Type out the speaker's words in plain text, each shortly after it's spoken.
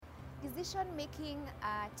Decision-making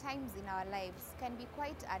times in our lives can be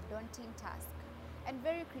quite a daunting task and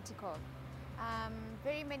very critical.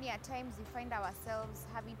 Very many at times we find ourselves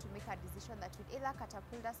having to make a decision that would either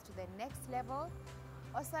catapult us to the next level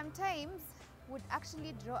or sometimes would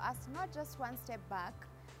actually draw us not just one step back,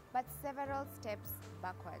 but several steps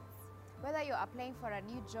backwards. Whether you're applying for a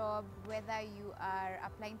new job, whether you are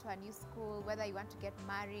applying to a new school, whether you want to get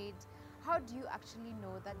married, how do you actually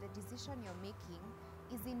know that the decision you're making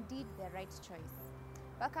is indeed the right choice?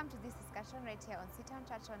 Welcome to this discussion right here on Sit Down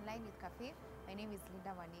Church Online with Cafe. My name is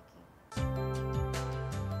Linda Mwaniki.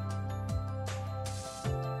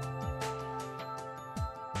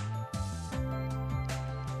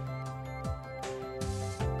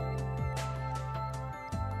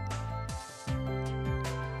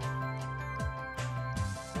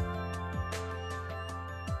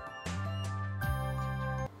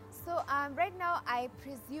 Right now, I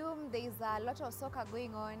presume there is a lot of soccer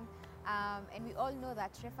going on, and we all know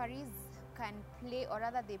that referees can play, or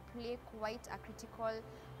rather they play quite a critical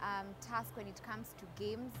task when it comes to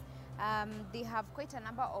games. They have quite a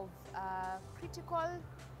number of critical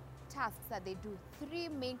tasks that they do. 3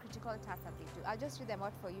 main critical tasks that they do. I'll just read them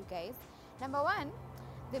out for you guys. Number 1,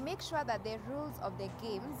 they make sure that the rules of the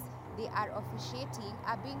games they are officiating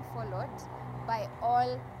are being followed by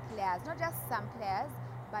all players, not just some players,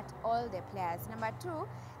 but all the players. Number 2,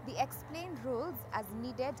 they explain rules as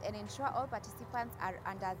needed and ensure all participants are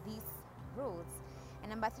under these rules.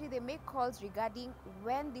 And number 3, they make calls regarding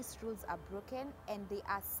when these rules are broken and they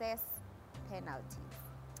assess penalties.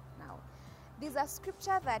 Now, there's a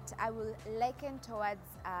scripture that I will liken towards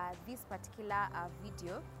this particular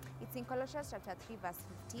video. It's in Colossians chapter 3 verse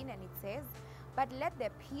 15, and it says, "But let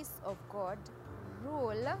the peace of God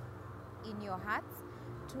rule in your hearts,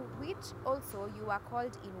 to which also you are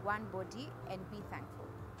called in one body, and be thankful."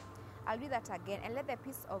 I'll read that again. "And let the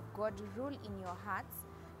peace of God rule in your hearts,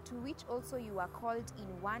 to which also you are called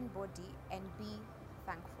in one body, and be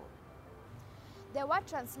thankful." The word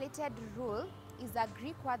translated rule is a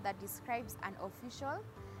Greek word that describes an official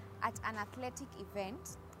at an athletic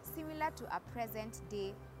event, similar to a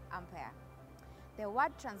present-day umpire. The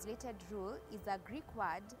word translated rule is a Greek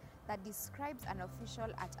word that describes an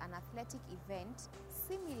official at an athletic event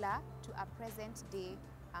similar to a present-day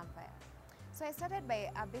umpire. So I started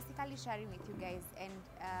by basically sharing with you guys and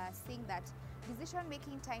saying that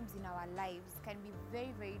decision-making times in our lives can be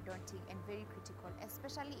very, very daunting and very critical,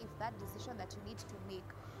 especially if that decision that you need to make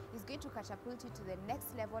is going to catapult you to the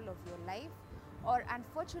next level of your life, or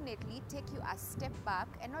unfortunately take you a step back,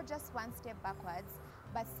 and not just one step backwards,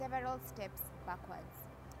 but several steps backwards.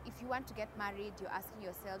 If you want to get married, you're asking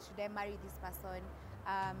yourself, should I marry this person?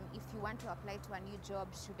 If you want to apply to a new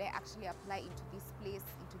job, should I actually apply into this place,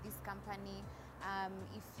 into this company?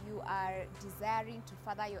 If you are desiring to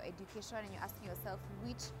further your education and you're asking yourself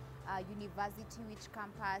which university, which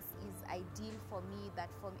campus is ideal for me, that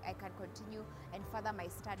I can continue and further my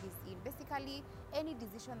studies in. Basically, any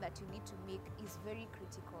decision that you need to make is very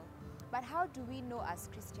critical. But how do we know as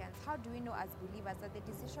Christians, how do we know as believers that the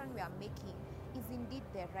decision we are making is indeed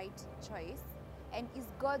the right choice and is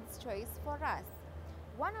God's choice for us?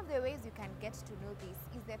 One of the ways you can get to know this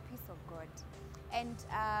is the peace of God. And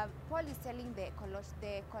Paul is telling the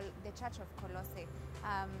church of Colossae,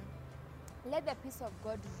 let the peace of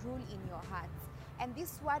God rule in your hearts. And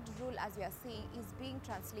this word rule, as we are saying, is being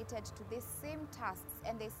translated to the same tasks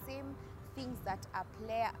and the same things that a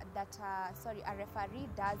referee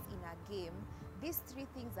does in a game. These 3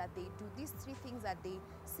 things that they do, these 3 things that they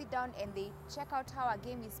sit down and they check out how a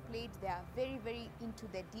game is played. They are very, very into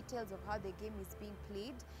the details of how the game is being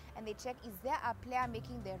played, and they check, is there a player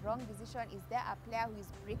making the wrong decision? Is there a player who is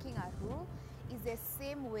breaking a rule? Is the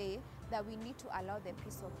same way that we need to allow the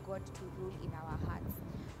peace of God to rule in our hearts.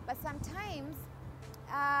 But sometimes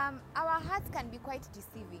our hearts can be quite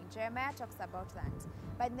deceiving. Jeremiah talks about that.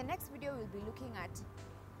 But in the next video, we'll be looking at,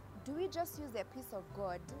 do we just use the peace of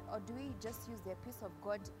God, or do we just use the peace of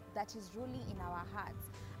God that is ruling in our hearts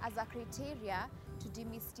as a criteria to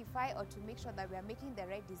demystify or to make sure that we are making the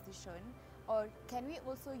right decision? Or can we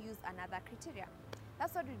also use another criteria?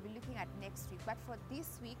 That's what we'll be looking at next week. But for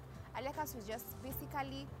this week, I'd like us to just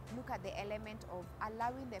basically look at the element of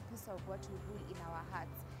allowing the peace of God to rule in our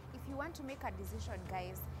hearts. If you want to make a decision,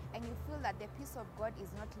 guys, and you feel that the peace of God is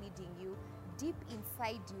not leading you, deep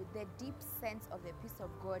inside you, the deep sense of the peace of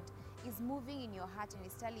God is moving in your heart and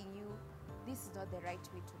is telling you, this is not the right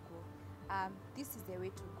way to go. This is the way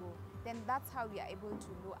to go. Then that's how we are able to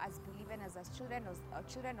know as believers, as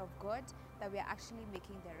children of God, that we are actually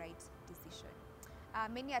making the right decision.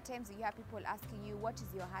 Many a times you hear people asking you, what is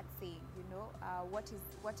your heart saying? You know, what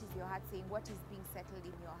is your heart saying? What is being settled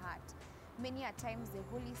in your heart? Many a times the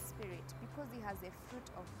Holy Spirit, because He has a fruit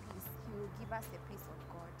of peace, He will give us the peace of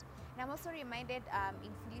God. And I'm also reminded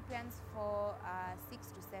in Philippians 4, 6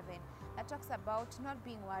 to 7, that talks about not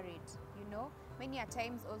being worried. You know, many a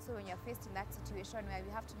times also when you're faced in that situation where we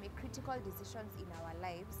have to make critical decisions in our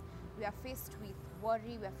lives, we are faced with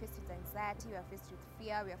worry, we are faced with anxiety, we are faced with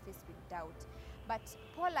fear, we are faced with doubt. But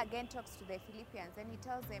Paul again talks to the Philippians and he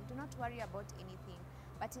tells them, do not worry about anything,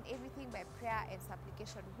 but in everything by prayer and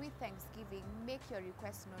supplication with thanksgiving, make your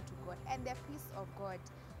requests known to God. And the peace of God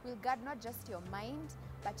will guard not just your mind,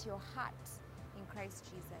 but your heart in Christ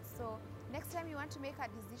Jesus. So next time you want to make a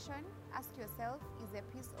decision, ask yourself, is the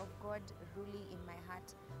peace of God ruling in my heart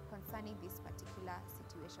concerning this particular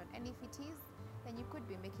situation? And if it is, then you could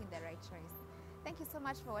be making the right choice. Thank you so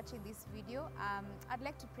much for watching this video. I'd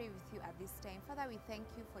like to pray with you at this time. Father, we thank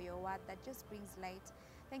you for your word that just brings light.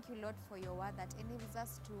 Thank you, Lord, for your word that enables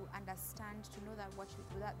us to understand, to know that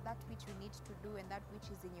that which we need to do and that which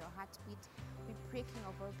is in your heartbeat. We pray, King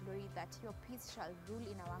of all glory, that your peace shall rule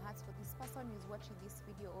in our hearts for this person who is watching this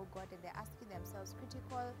video, oh God, and they're asking themselves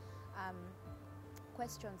critical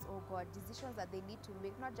questions, oh God, decisions that they need to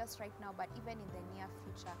make, not just right now, but even in the near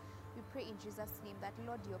future. We pray in Jesus' name that,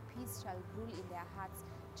 Lord, your peace shall rule in their hearts,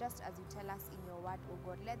 just as you tell us in your word, oh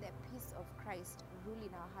God. Let the peace of Christ rule in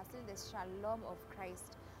our hearts. Let the shalom of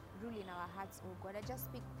Christ rule in our hearts, oh God. I just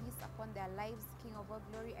speak peace upon their lives, King of all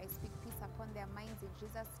glory. I speak peace upon their minds in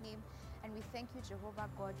Jesus' name. And we thank you, Jehovah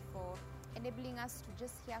God, for enabling us to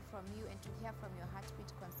just hear from you and to hear from your heartbeat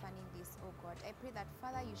concerning this, oh God. I pray that,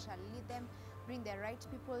 Father, you shall lead them, bring the right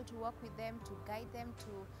people to work with them, to guide them,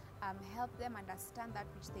 to help them understand that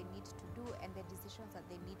which they need to do and the decisions that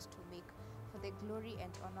they need to make for the glory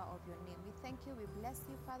and honor of your name. We thank you, we bless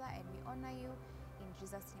you, Father, and we honor you. In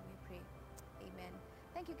Jesus' name we pray. Amen.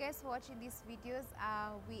 Thank you guys for watching these videos.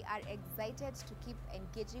 We are excited to keep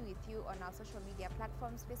engaging with you on our social media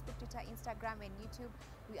platforms, Facebook, Twitter, Instagram, and YouTube.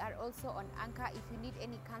 We are also on Anchor. If you need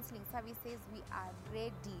any counseling services, we are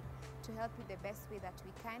ready to help you the best way that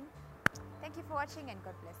we can. Thank you for watching and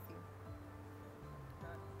God bless you.